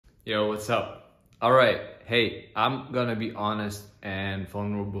Yo, what's up? All right, hey, I'm gonna be honest and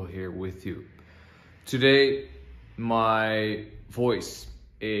vulnerable here with you. Today, my voice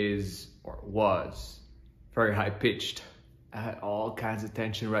is or was very high pitched. I had all kinds of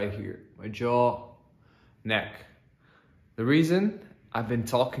tension right here, my jaw, neck. The reason I've been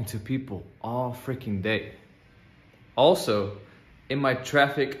talking to people all freaking day. Also, in my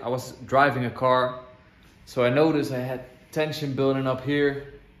traffic, I was driving a car, so I noticed I had tension building up here.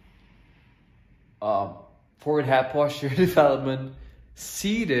 Forward head posture development,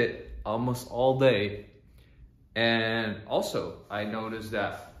 seated almost all day. And also I noticed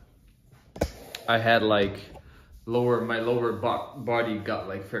that I had like my lower body got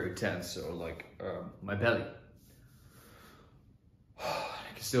like very tense, so like my belly.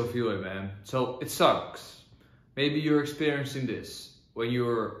 I can still feel it, man. So it sucks. Maybe you're experiencing this when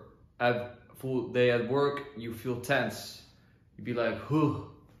you're at full day at work, you feel tense. You'd be like, whew.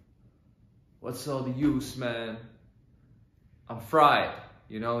 What's all the use, man? I'm fried.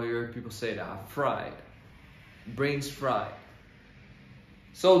 You know, you heard people say that. I'm fried. Brain's fried.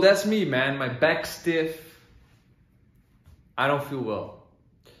 So that's me, man. My back's stiff. I don't feel well.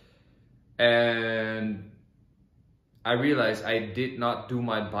 And I realized I did not do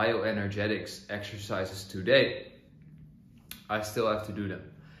my bioenergetics exercises today. I still have to do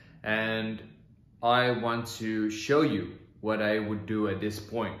them. And I want to show you what I would do at this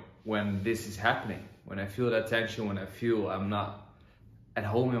point. When this is happening, when I feel that tension, when I feel I'm not at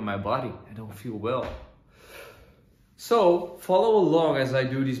home in my body, I don't feel well. So follow along as I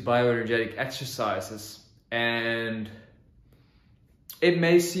do these bioenergetic exercises. And it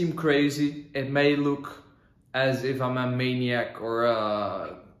may seem crazy, it may look as if I'm a maniac or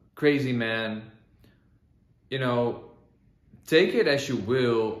a crazy man. You know, take it as you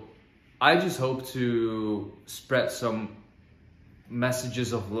will. I just hope to spread some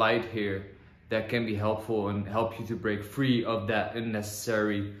messages of light here that can be helpful and help you to break free of that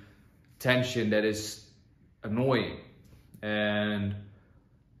unnecessary tension that is annoying, and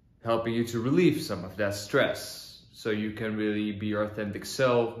helping you to relieve some of that stress so you can really be your authentic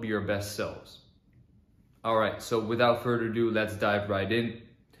self, be your best selves. All right, so without further ado, let's dive right in.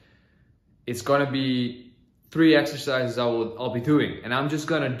 It's gonna be 3 exercises I'll be doing, and I'm just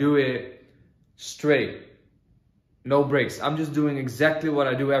gonna do it straight. No breaks. I'm just doing exactly what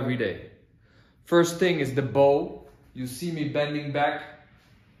I do every day. First thing is the bow. You see me bending back,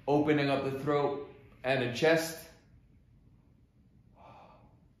 opening up the throat and the chest.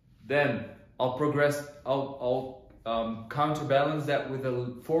 Then I'll progress. I'll counterbalance that with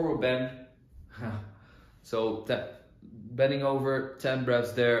a forward bend. So that bending over, 10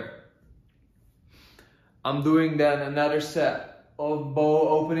 breaths there. I'm doing then another set of bow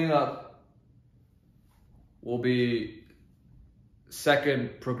opening up. Will be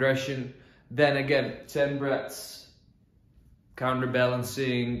second progression. Then again, 10 breaths,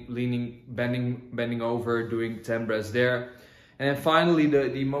 counterbalancing, leaning, bending over, doing 10 breaths there. And then finally,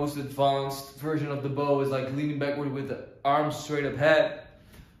 the most advanced version of the bow is like leaning backward with the arms straight up head,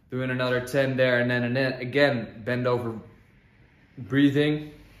 doing another 10 there, and then again, bend over,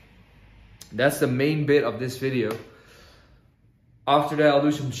 breathing. That's the main bit of this video. After that, I'll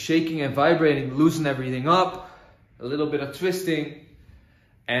do some shaking and vibrating, loosen everything up, a little bit of twisting,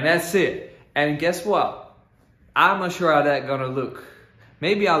 and that's it. And guess what? I'm not sure how that's gonna look.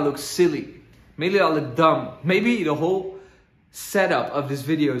 Maybe I'll look silly. Maybe I'll look dumb. Maybe the whole setup of this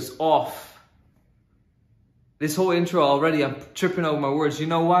video is off. This whole intro already, I'm tripping over my words. You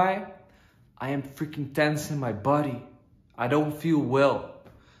know why? I am freaking tense in my body. I don't feel well.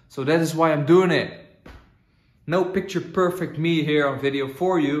 So that is why I'm doing it. No picture perfect me here on video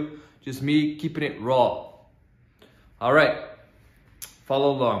for you, just me keeping it raw. All right, follow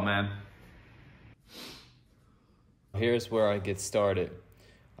along, man. Here's where I get started.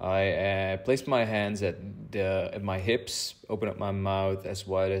 I place my hands at my hips, open up my mouth as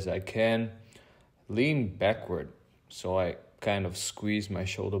wide as I can, lean backward, so I kind of squeeze my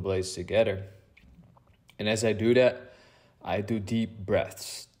shoulder blades together. And as I do that, I do deep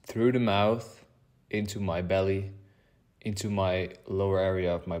breaths through the mouth, into my belly, into my lower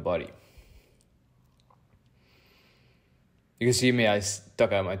area of my body. You can see me, I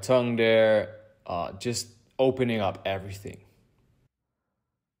stuck out my tongue there, just opening up everything.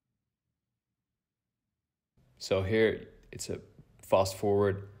 So here, it's a fast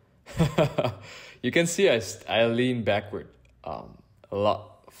forward. You can see I lean backward a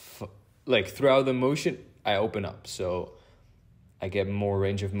lot. Like throughout the motion, I open up. So I get more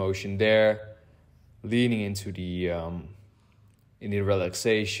range of motion there. Leaning into the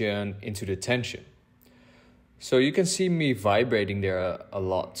relaxation, into the tension. So you can see me vibrating there a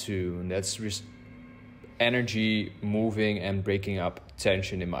lot too, and that's energy moving and breaking up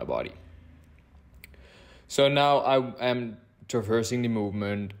tension in my body. So now I am traversing the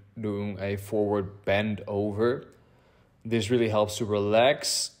movement, doing a forward bend over. This really helps to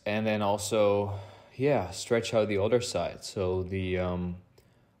relax and then also, yeah, stretch out the other side. So the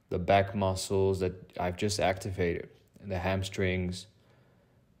back muscles that I've just activated, and the hamstrings.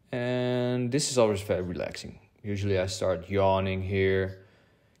 And this is always very relaxing. Usually I start yawning here.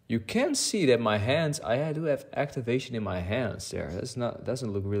 You can see that my hands, I do have activation in my hands there.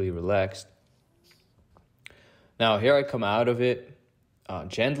 Doesn't look really relaxed. Now here I come out of it.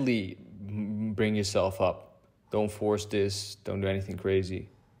 Gently bring yourself up. Don't force this. Don't do anything crazy.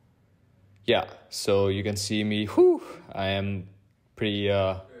 Yeah, so you can see me. Whew, I am pretty.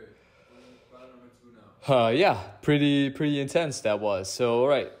 Yeah, pretty intense that was. So all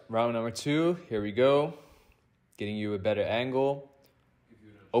right, round number 2. Here we go. Getting you a better angle.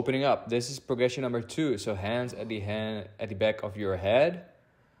 Opening up. This is progression number 2. So hands at the back of your head.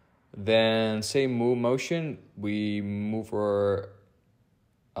 Then same motion. We move our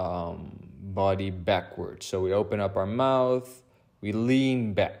body backwards. So we open up our mouth. We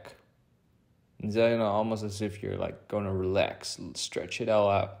lean back. It's, almost as if you're like gonna relax, stretch it all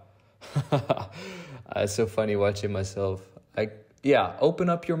out. It's so funny watching myself. Open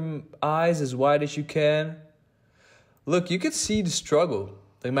up your eyes as wide as you can. Look, you can see the struggle.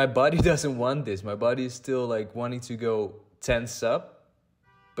 Like my body doesn't want this. My body is still like wanting to go tense up,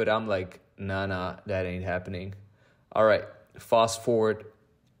 but I'm like, nah, that ain't happening. All right, fast forward.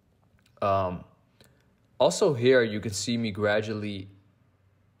 Also here you can see me gradually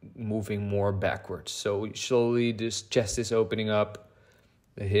moving more backwards. So slowly this chest is opening up.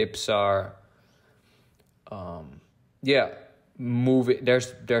 The hips are, moving.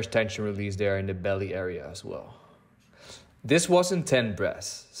 There's tension release there in the belly area as well. This wasn't 10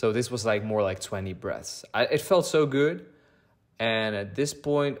 breaths. So this was like more like 20 breaths. It felt so good. And at this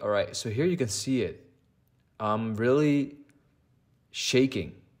point, all right, so here you can see it. I'm really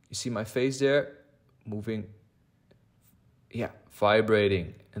shaking. You see my face there? Moving. Yeah,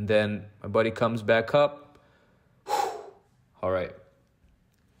 vibrating. And then my body comes back up. All right.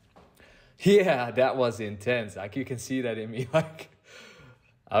 Yeah, that was intense. Like you can see that in me. Like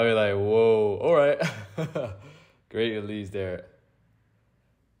I'll be like, whoa, all right. Great release there.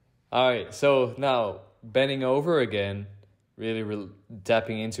 All right, so now bending over again, really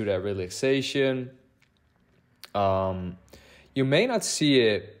tapping into that relaxation. You may not see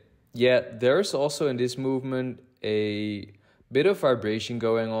it yet. There's also in this movement a bit of vibration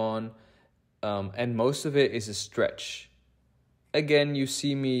going on, and most of it is a stretch. Again, you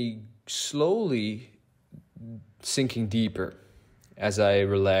see me slowly sinking deeper as I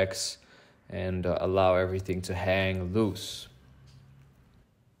relax and allow everything to hang loose.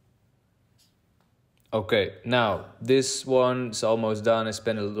 Okay, now this one's almost done. I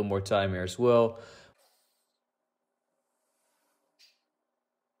spent a little more time here as well.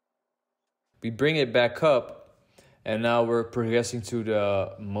 We bring it back up, and now we're progressing to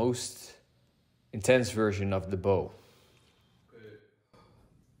the most intense version of the bow.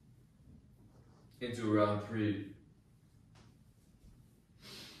 Into round 3.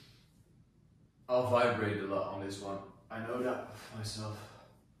 I'll vibrate a lot on this one. I know that myself.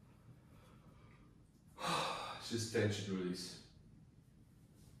 It's just tension release.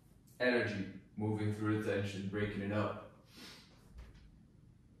 Energy moving through the tension, breaking it up.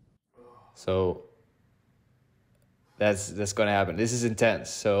 So that's gonna happen. This is intense.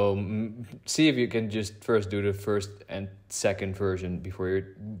 So see if you can just first do the first and second version before you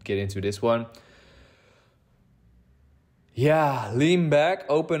get into this one. Yeah, lean back,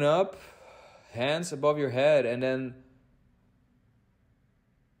 open up, hands above your head, and then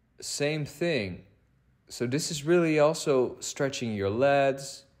same thing. So this is really also stretching your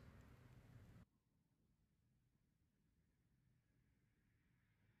legs.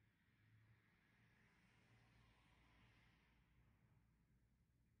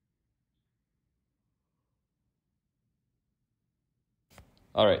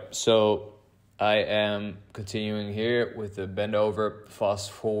 All right, so I am continuing here with the bend over,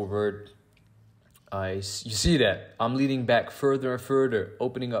 fast forward. You see that? I'm leaning back further and further,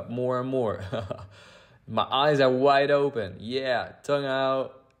 opening up more and more. My eyes are wide open. Yeah, tongue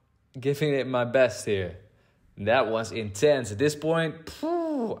out, giving it my best here. That was intense. At this point,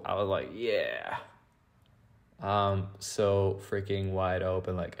 I was like, yeah. So freaking wide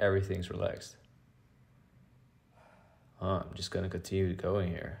open, like everything's relaxed. I'm just gonna continue going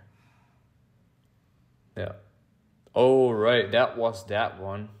here. Yeah. Oh, right, that was that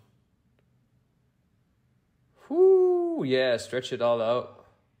one. Whoo, yeah, stretch it all out.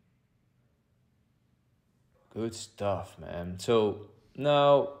 Good stuff, man. So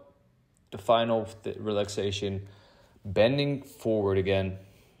now the final relaxation, bending forward again.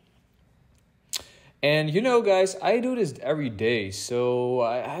 And you know, guys, I do this every day. So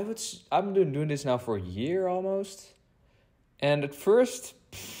I'm doing this now for a year almost. And at first,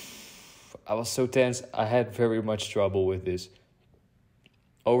 I was so tense. I had very much trouble with this.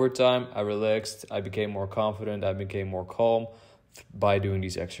 Over time, I relaxed. I became more confident. I became more calm by doing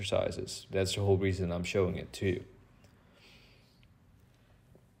these exercises. That's the whole reason I'm showing it to you.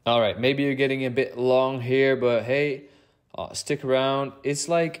 All right, maybe you're getting a bit long here, but hey, stick around. It's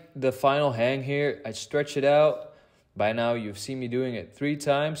like the final hang here. I stretch it out. By now, you've seen me doing it 3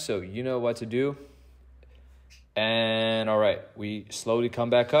 times, so you know what to do. And all right, we slowly come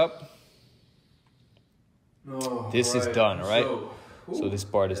back up. This is done, all right? So this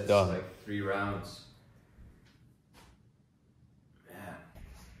part is done. Like 3 rounds. Man.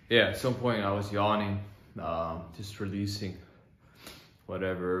 Yeah, at some point I was yawning, just releasing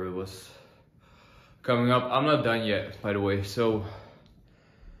whatever was coming up. I'm not done yet, by the way. So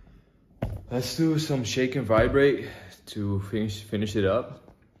let's do some shake and vibrate to finish it up.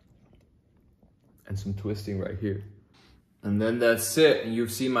 And some twisting right here. And then that's it. And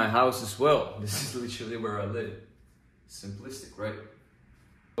you've seen my house as well. This is literally where I live. Simplistic, right?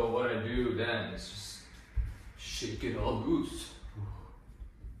 So what I do then is just shake it all loose.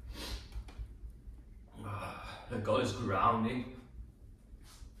 Like all this grounding.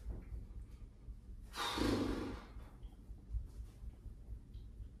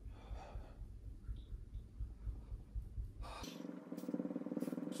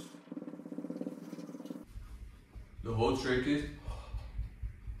 The whole trick is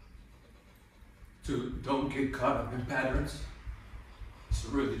to don't get caught up in patterns. So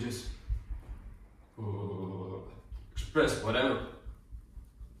really just express whatever.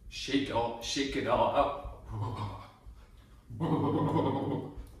 Shake it all out.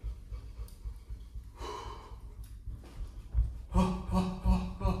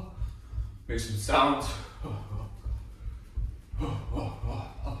 Make some sounds.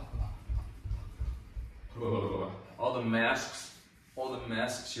 All the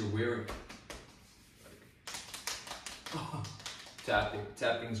masks you're wearing.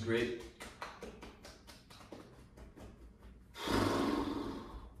 Tapping's great.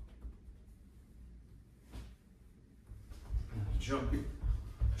 Jumping,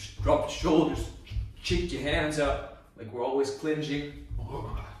 drop the shoulders, shake your hands up like we're always clenching.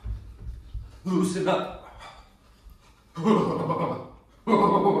 Loosen up.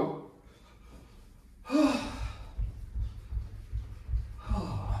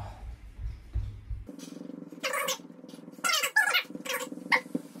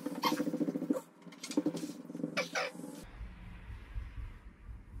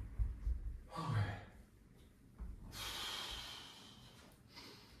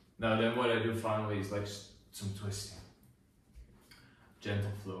 Now then what I do finally is like some twisting.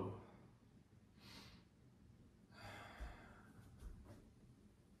 Gentle flow.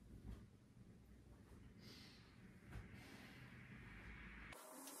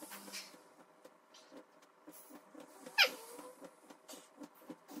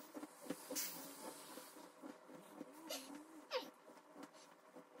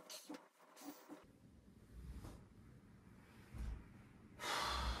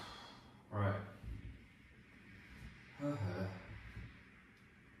 Alright.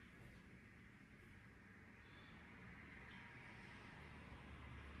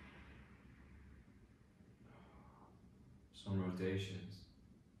 Some rotations.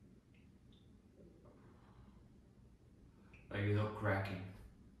 Like it's all cracking.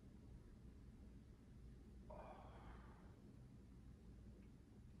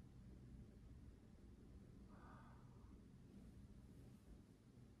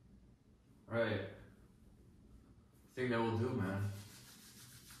 Right. I think that will do, man.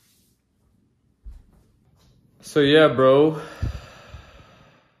 So yeah, bro.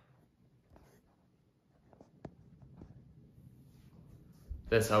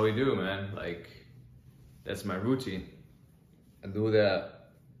 That's how we do, man. Like, that's my routine. I do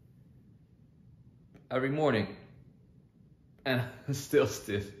that every morning. And I'm still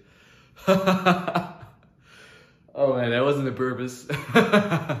stiff. Oh man, that wasn't the purpose.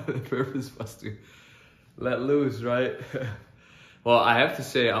 The purpose was to let loose, right? Well, I have to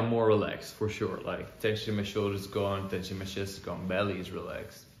say I'm more relaxed for sure. Like tension in my shoulders is gone, tension in my chest is gone, belly is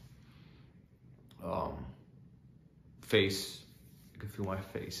relaxed. Face, you can feel my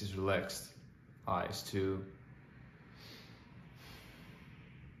face is relaxed. Eyes too.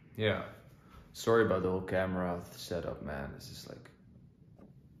 Yeah. Sorry about the whole camera setup, man. It's just like.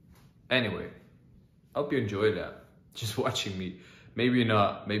 Anyway, I hope you enjoyed that. Just watching me. Maybe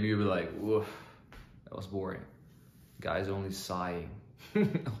not. Maybe you'll be like, woof, that was boring. Guy's only sighing.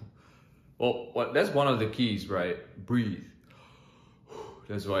 Well, that's one of the keys, right? Breathe.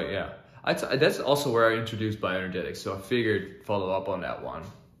 That's why, yeah. That's also where I introduced bioenergetics. So I figured follow up on that one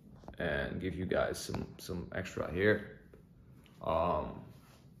and give you guys some extra here.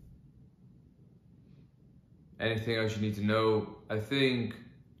 Anything else you need to know? I think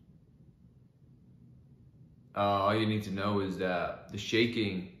all you need to know is that the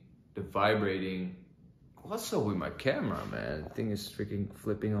shaking, the vibrating. What's up with my camera, man? The thing is freaking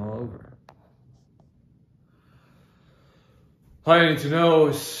flipping all over. All you need to know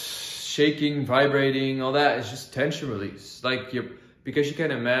is shaking, vibrating, all that is just tension release. Like because you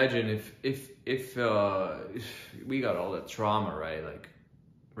can imagine if we got all that trauma, right? Like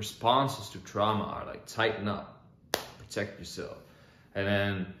responses to trauma are like tighten up, protect yourself, and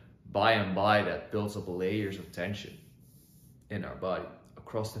then by and by that builds up layers of tension in our body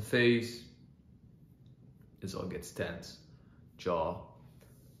across the face. This all gets tense. Jaw,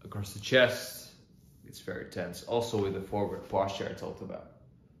 across the chest, it's very tense. Also with the forward posture I talked about.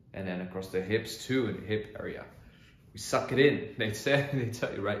 And then across the hips too, in the hip area. We suck it in. They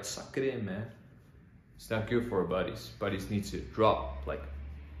tell you, right? Suck it in, man. It's not good for our bodies. Bodies need to drop, like,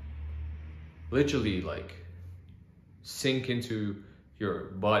 literally, like, sink into your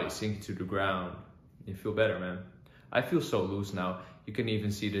body, sink into the ground. You feel better, man. I feel so loose now. You can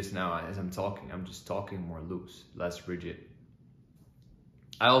even see this now as I'm talking. I'm just talking more loose, less rigid.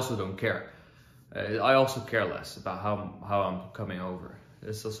 I also don't care. I also care less about how I'm coming over.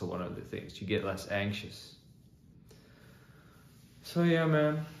 That's also one of the things. You get less anxious. So yeah,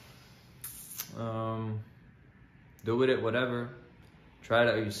 man. Do with it, whatever. Try it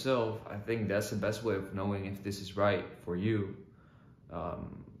out yourself. I think that's the best way of knowing if this is right for you.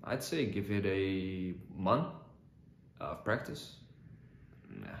 I'd say give it a month of practice.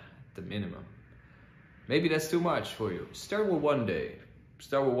 Nah, the minimum. Maybe that's too much for you. Start with 1 day.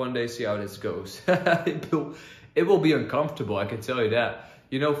 Start with 1 day, see how this goes. It will be uncomfortable, I can tell you that.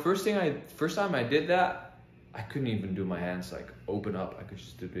 You know, first time I did that, I couldn't even do my hands like open up. I could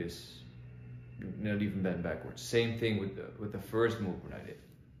just do this, not even bend backwards. Same thing with the first movement I did.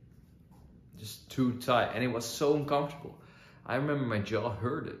 Just too tight, and it was so uncomfortable. I remember my jaw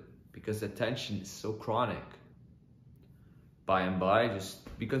hurted because the tension is so chronic. By and by,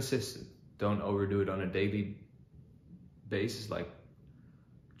 just be consistent. Don't overdo it on a daily basis. Like,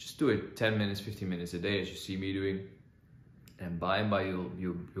 just do it 10 minutes, 15 minutes a day as you see me doing. And by and by,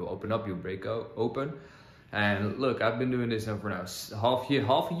 you'll open up, you'll break open. And look, I've been doing this now for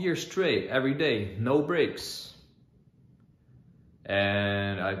half a year straight, every day, no breaks.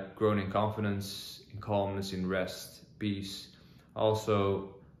 And I've grown in confidence, in calmness, in rest, peace.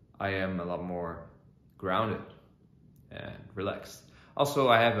 Also, I am a lot more grounded and relaxed. Also,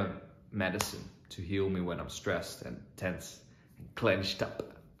 I have a medicine to heal me when I'm stressed and tense and clenched up.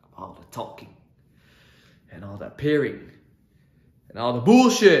 All the talking and all that peering and all the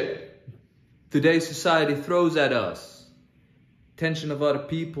bullshit today's society throws at us. Tension of other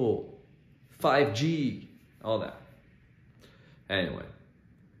people, 5G, all that. Anyway,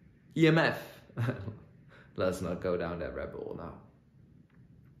 EMF. Let's not go down that rabbit hole now.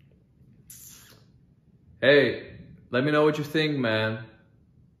 Hey, let me know what you think, man.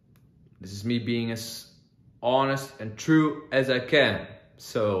 This is me being as honest and true as I can.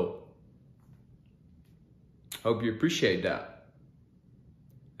 So, hope you appreciate that.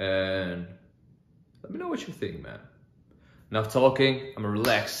 And let me know what you think, man. Enough talking. I'm gonna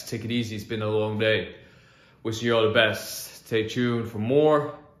relax. Take it easy. It's been a long day. Wishing you all the best. Stay tuned for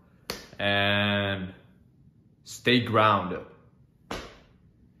more. And stay grounded.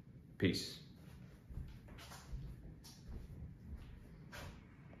 Peace.